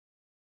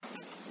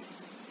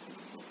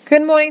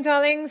Good morning,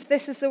 darlings.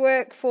 This is the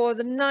work for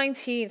the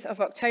 19th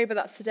of October.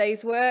 That's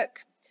today's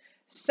work.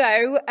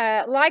 So,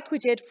 like we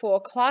did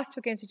for class,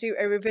 we're going to do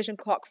a revision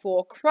clock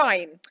for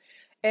crime.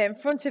 In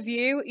front of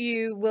you,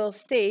 you will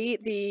see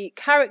the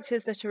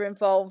characters that are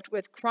involved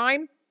with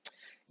crime.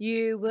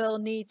 You will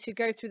need to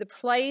go through the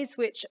plays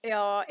which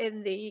are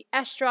in the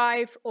S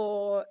drive,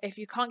 or if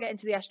you can't get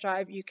into the S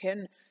drive, you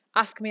can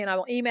ask me and I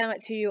will email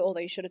it to you, although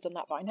you should have done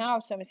that by now,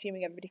 so I'm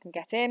assuming everybody can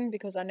get in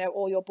because I know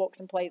all your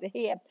books and plays are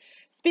here.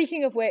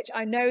 Speaking of which,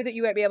 I know that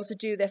you won't be able to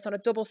do this on a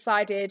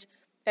double-sided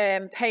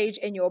page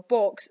in your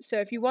books, so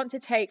if you want to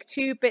take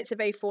two bits of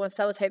A4 and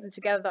sellotape them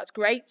together, that's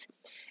great.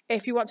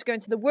 If you want to go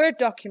into the Word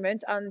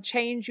document and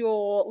change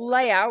your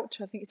layout,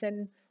 I think it's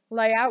in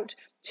layout,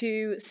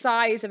 to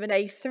size of an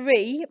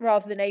A3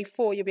 rather than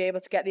A4, you'll be able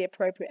to get the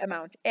appropriate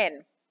amount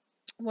in.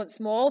 Once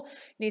more,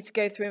 you need to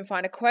go through and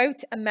find a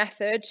quote, a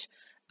method,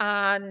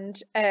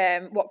 and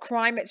what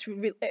crime it's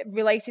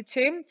related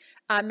to,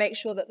 and make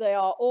sure that they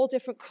are all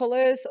different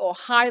colours or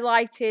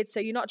highlighted, so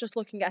you're not just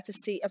looking at a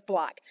sea of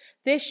black.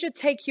 This should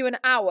take you an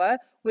hour,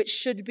 which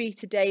should be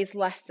today's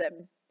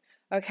lesson.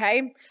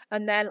 Okay,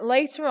 and then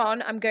later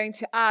on I'm going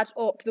to add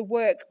up the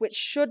work which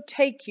should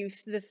take you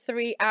through the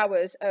 3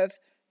 hours of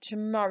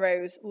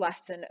tomorrow's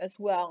lesson as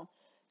well.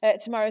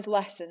 Tomorrow's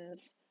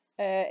lessons.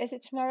 Is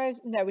it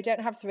tomorrow's? No, we don't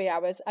have 3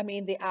 hours. I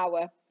mean the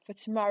hour for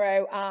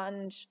tomorrow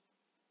and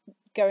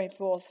going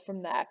forth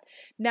from there.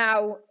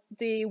 Now,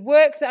 the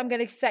work that I'm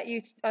going to set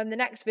you on the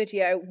next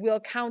video will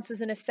count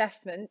as an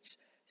assessment,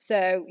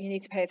 so you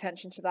need to pay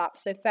attention to that,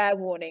 so fair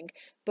warning.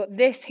 But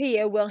this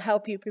here will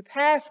help you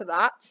prepare for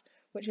that,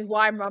 which is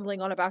why I'm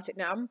rambling on about it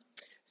now.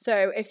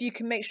 So if you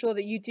can make sure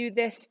that you do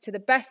this to the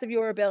best of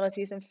your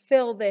abilities and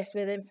fill this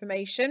with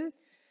information,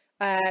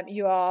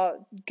 you are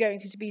going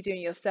to be doing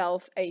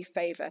yourself a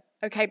favour.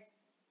 Okay,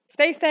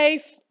 stay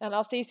safe, and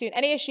I'll see you soon.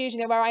 Any issues, you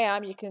know where I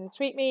am. You can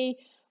tweet me.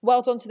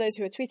 Well done to those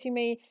who are tweeting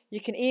me. You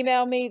can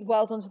email me.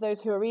 Well done to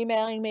those who are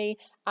emailing me.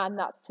 And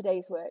that's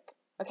today's work.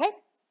 Okay?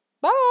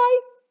 Bye.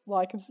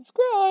 Like and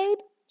subscribe.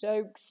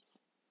 Jokes.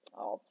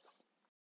 Obs.